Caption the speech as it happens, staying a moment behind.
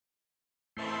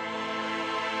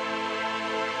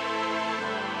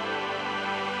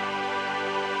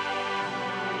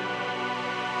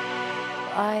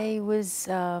I was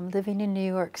living in New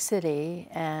York City,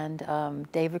 and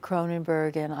David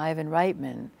Cronenberg and Ivan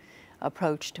Reitman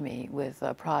approached me with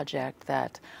a project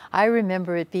that I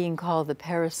remember it being called the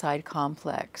Parasite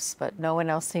Complex, but no one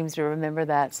else seems to remember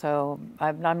that, so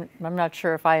I'm not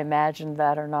sure if I imagined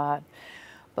that or not.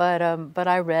 But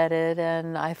I read it,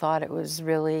 and I thought it was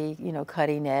really,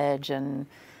 cutting edge, and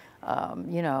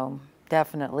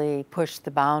definitely pushed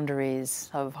the boundaries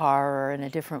of horror in a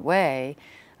different way.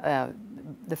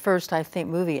 The first, I think,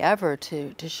 movie ever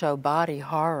to show body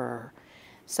horror.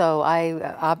 So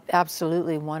I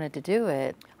absolutely wanted to do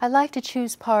it. I like to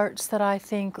choose parts that I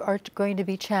think are going to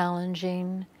be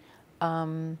challenging.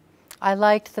 I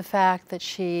liked the fact that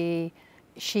she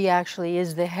actually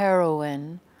is the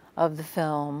heroine of the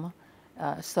film.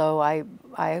 So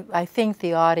I think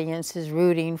the audience is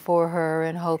rooting for her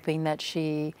and hoping that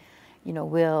she,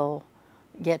 will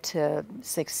get to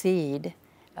succeed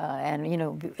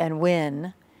and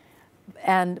win.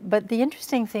 But the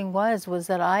interesting thing was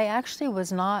that I actually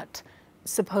was not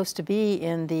supposed to be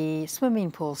in the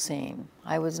swimming pool scene.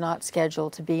 I was not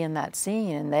scheduled to be in that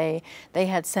scene, and they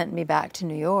had sent me back to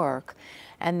New York.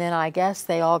 And then I guess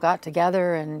they all got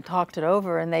together and talked it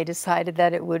over, and they decided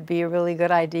that it would be a really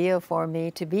good idea for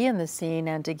me to be in the scene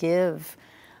and to give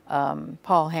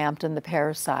Paul Hampton the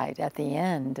parasite at the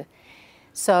end.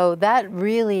 So that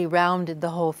really rounded the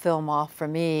whole film off for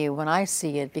me when I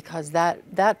see it, because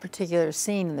that particular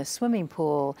scene in the swimming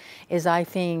pool is, I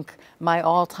think, my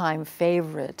all-time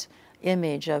favorite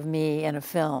image of me in a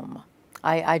film.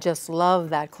 I just love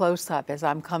that close-up as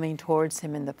I'm coming towards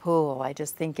him in the pool. I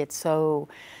just think it's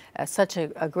such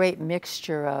a great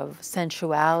mixture of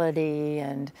sensuality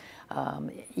and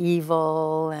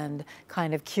evil and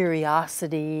kind of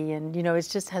curiosity, and it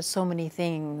just has so many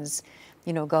things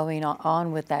going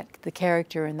on with the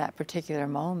character in that particular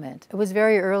moment. It was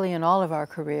very early in all of our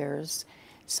careers,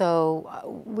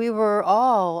 so we were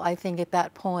all, I think, at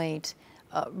that point,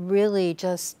 really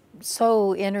just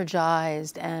so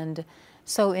energized and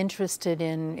so interested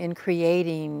in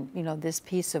creating, this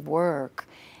piece of work.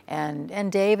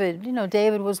 And David,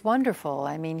 David was wonderful.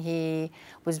 I mean, he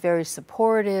was very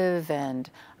supportive and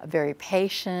very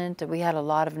patient. We had a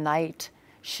lot of night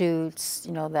shoots,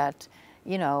 that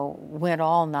went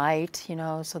all night,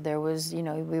 so there was,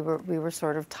 we were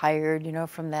sort of tired,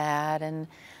 from that. And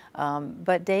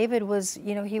but David was,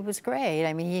 he was great.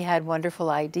 I mean, he had wonderful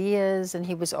ideas, and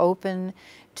he was open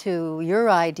to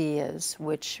your ideas,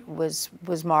 which was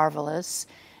marvelous.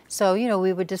 So,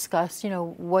 we would discuss,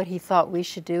 what he thought we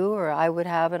should do, or I would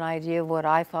have an idea of what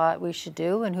I thought we should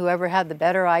do, and whoever had the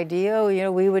better idea,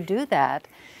 we would do that.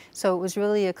 So it was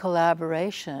really a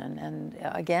collaboration, and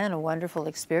again, a wonderful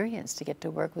experience to get to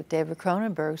work with David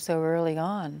Cronenberg so early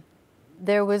on.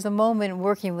 There was a moment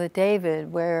working with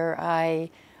David where I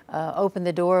opened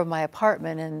the door of my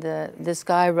apartment, and this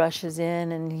guy rushes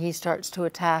in and he starts to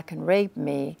attack and rape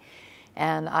me.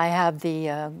 And I have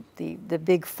the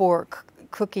big fork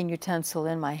cooking utensil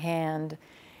in my hand,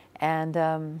 and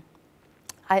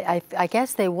I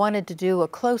guess they wanted to do a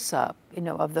close-up,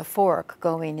 of the fork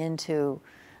going into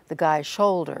the guy's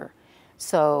shoulder.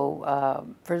 So,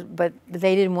 but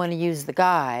they didn't want to use the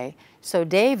guy, so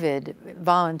David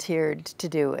volunteered to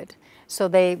do it. So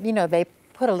they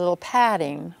put a little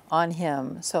padding on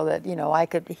him so that, I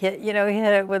could hit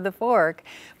it with the fork.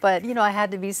 But, I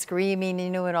had to be screaming,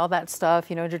 and all that stuff,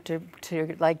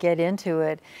 to like get into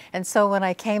it. And so when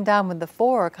I came down with the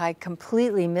fork, I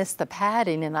completely missed the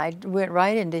padding, and I went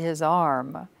right into his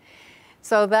arm.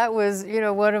 So that was,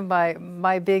 one of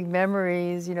my big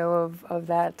memories, of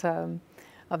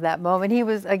that moment. He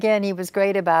was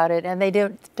great about it, and they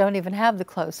don't even have the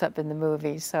close-up in the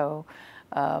movie. So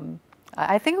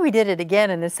I think we did it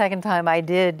again, and the second time I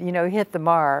did, hit the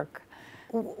mark.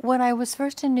 When I was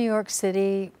first in New York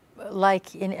City,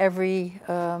 like in every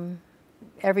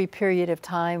period of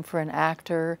time for an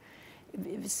actor,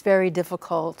 it's very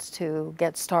difficult to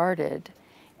get started.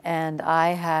 And I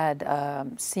had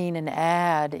seen an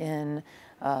ad in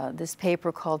this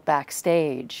paper called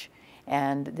Backstage,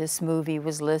 and this movie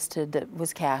was listed that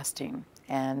was casting.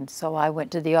 And so I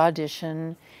went to the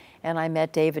audition, and I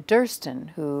met David Durston,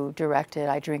 who directed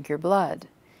I Drink Your Blood.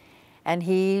 And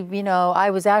he, I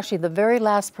was actually the very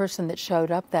last person that showed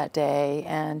up that day,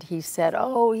 and he said,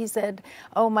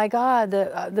 oh my God,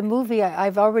 the movie,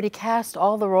 I've already cast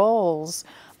all the roles.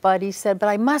 But he said, but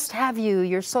I must have you.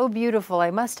 You're so beautiful.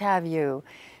 I must have you.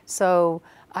 So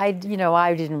I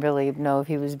didn't really know if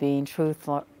he was being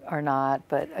truthful or not.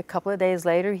 But a couple of days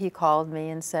later, he called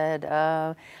me and said,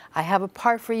 I have a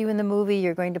part for you in the movie.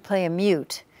 You're going to play a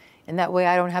mute. And that way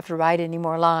I don't have to write any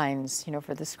more lines,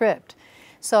 for the script.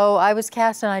 So I was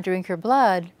cast in I Drink Your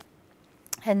Blood,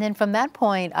 and then from that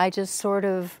point, I just sort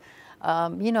of,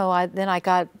 you know, then I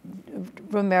got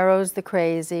Romero's The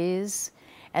Crazies,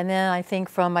 and then I think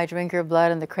from I Drink Your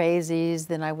Blood and The Crazies,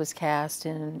 then I was cast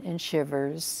in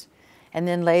Shivers, and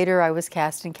then later I was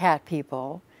cast in Cat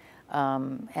People,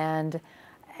 and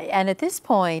at this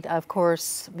point, of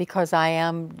course, because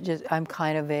I'm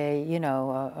kind of a, you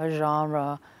know, a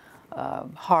genre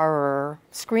horror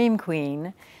scream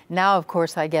queen. Now, of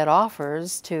course, I get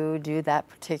offers to do that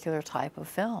particular type of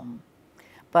film.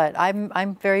 But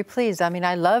I'm very pleased. I mean,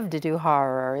 I love to do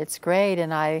horror. It's great,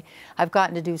 and I've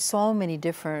gotten to do so many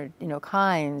different, you know,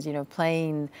 kinds. You know,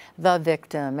 playing the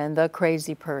victim and the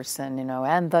crazy person, you know,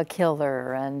 and the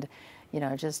killer, and you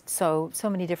know, just so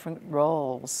many different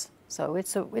roles. So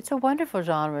it's a wonderful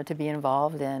genre to be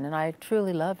involved in, and I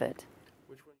truly love it.